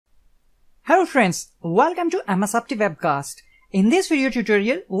Hello friends, welcome to MSFT Webcast. In this video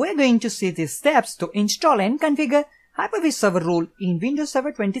tutorial, we're going to see the steps to install and configure Hyper-V Server rule in Windows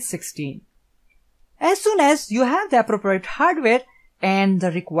Server 2016. As soon as you have the appropriate hardware and the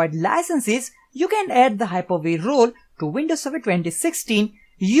required licenses, you can add the Hyper-V rule to Windows Server 2016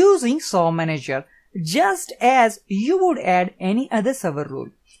 using Server Manager, just as you would add any other server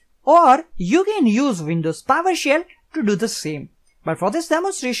rule. Or you can use Windows PowerShell to do the same. But for this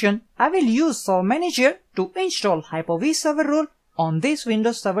demonstration, I will use Server Manager to install Hyper-V Server rule on this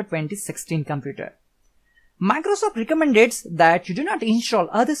Windows Server 2016 computer. Microsoft recommends that you do not install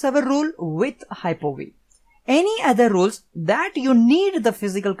other server rule with Hyper-V. Any other rules that you need the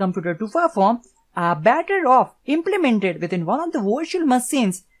physical computer to perform are better off implemented within one of the virtual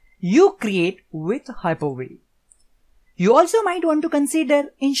machines you create with Hyper-V. You also might want to consider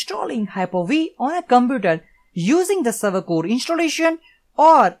installing Hyper-V on a computer using the server core installation,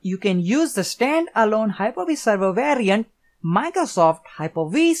 or you can use the standalone Hyper-V Server variant Microsoft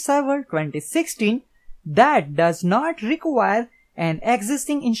Hyper-V Server 2016 that does not require an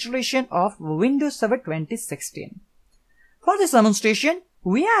existing installation of Windows Server 2016. For this demonstration,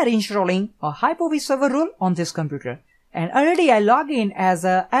 we are installing a Hyper-V Server rule on this computer, and already I log in as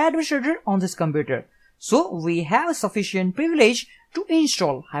an administrator on this computer, so we have sufficient privilege to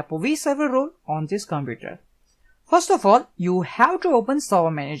install Hyper-V Server rule on this computer. First of all, you have to open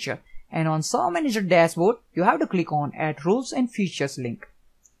Server Manager, and on Server Manager dashboard, you have to click on Add Rules and Features link.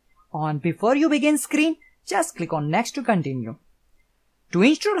 On Before You Begin screen, just click on Next to continue. To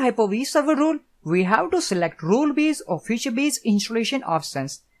install Hyper-V Server rule, we have to select rule-based or feature-based installation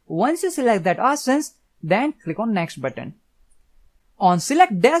options. Once you select that options, then click on Next button. On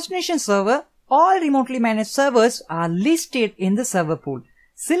Select Destination Server, all remotely managed servers are listed in the server pool.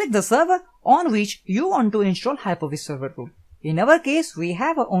 Select the server on which you want to install Hyper-V Server rule. In our case, we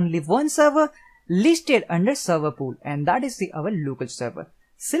have only one server listed under server pool, and that is our local server.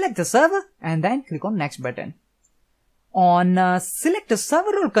 Select the server and then click on Next button. On Select the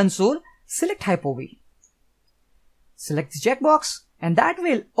Server Rule console, select Hyper-V. Select the checkbox, and that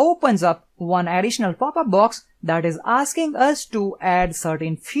will opens up one additional pop-up box that is asking us to add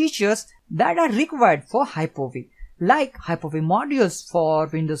certain features that are required for Hyper-V, like Hyper-V modules for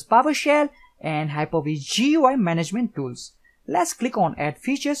Windows PowerShell and Hyper-V GUI management tools. Let's click on Add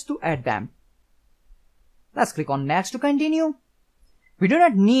Features to add them. Let's click on Next to continue. We do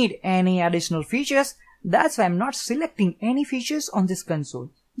not need any additional features, that's why I'm not selecting any features on this console.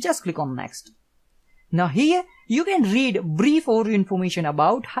 Just click on Next. Now here you can read brief overview information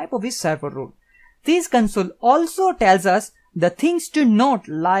about Hyper-V Server rule. This console also tells us the things to note,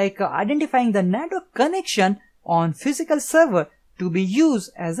 like identifying the network connection on physical server to be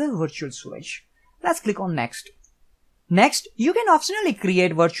used as a virtual switch. Let's click on Next. Next, you can optionally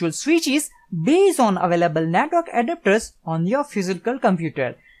create virtual switches based on available network adapters on your physical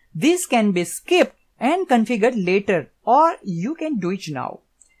computer. This can be skipped and configured later, or you can do it now.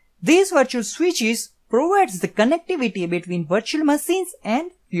 These virtual switches provides the connectivity between virtual machines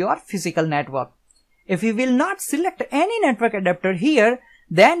and your physical network. If we will not select any network adapter here,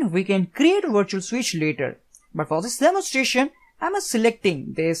 then we can create a virtual switch later. But for this demonstration, I am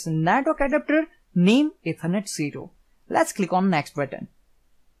selecting this network adapter named Ethernet 0. Let's click on Next button.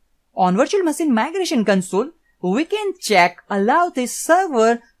 On Virtual Machine Migration console, we can check Allow this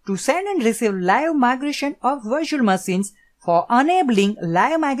server to send and receive live migration of virtual machines for enabling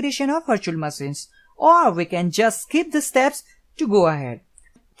live migration of virtual machines, or we can just skip the steps to go ahead.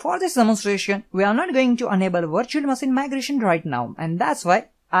 For this demonstration, we are not going to enable virtual machine migration right now, and that's why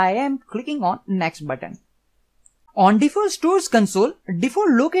I am clicking on Next button. On Default Stores console, default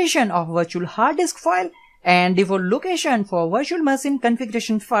location of virtual hard disk file and default location for virtual machine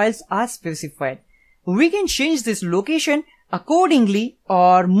configuration files are specified. We can change this location accordingly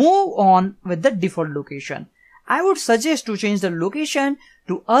or move on with the default location. I would suggest to change the location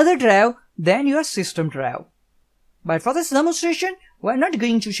to other drive than your system drive. But for this demonstration, we are not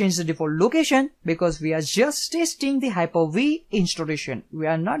going to change the default location because we are just testing the Hyper-V installation. We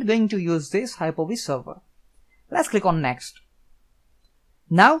are not going to use this Hyper-V server. Let's click on Next.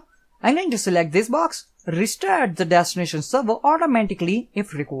 Now, I'm going to select this box, restart the destination server automatically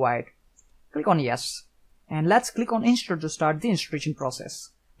if required. Click on Yes. And let's click on Install to start the installation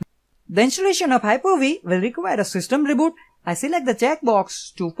process. The installation of Hyper-V will require a system reboot. I select the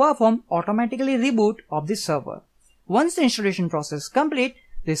checkbox to perform automatically reboot of the server. Once the installation process is complete,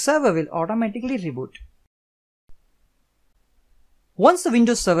 the server will automatically reboot. Once the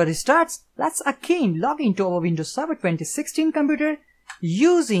Windows Server restarts, let's again log into our Windows Server 2016 computer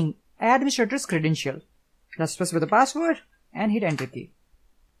using administrator's credential. Let's specify the password and hit Enter key.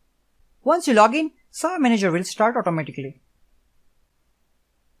 Once you log in, Server Manager will start automatically.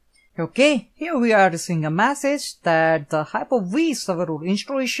 Okay, here we are receiving a message that the Hyper-V server role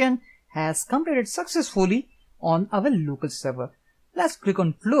installation has completed successfully on our local server. Let's click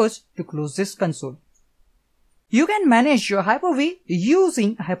on Close to close this console. You can manage your Hyper-V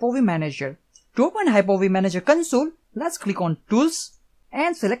using Hyper-V Manager. To open Hyper-V Manager console, let's click on Tools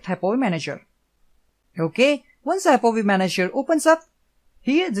and select Hyper-V Manager. Okay, once Hyper-V Manager opens up,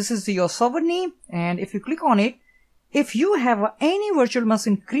 here this is your server name, and if you click on it, if you have any virtual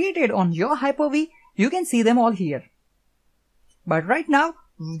machine created on your Hyper-V, you can see them all here. But right now,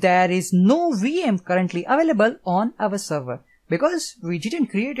 there is no VM currently available on our server because we didn't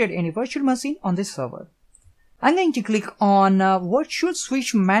create any virtual machine on this server. I'm going to click on Virtual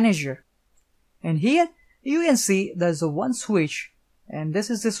Switch Manager, and here you can see there's one switch, and this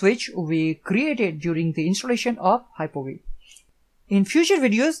is the switch we created during the installation of Hyper-V. In future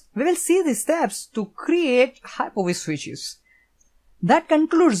videos, we will see the steps to create Hyper-V switches. That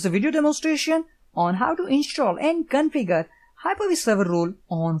concludes the video demonstration on how to install and configure Hyper-V server role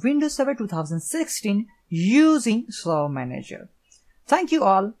on Windows Server 2016 using Server Manager. Thank you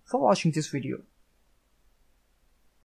all for watching this video.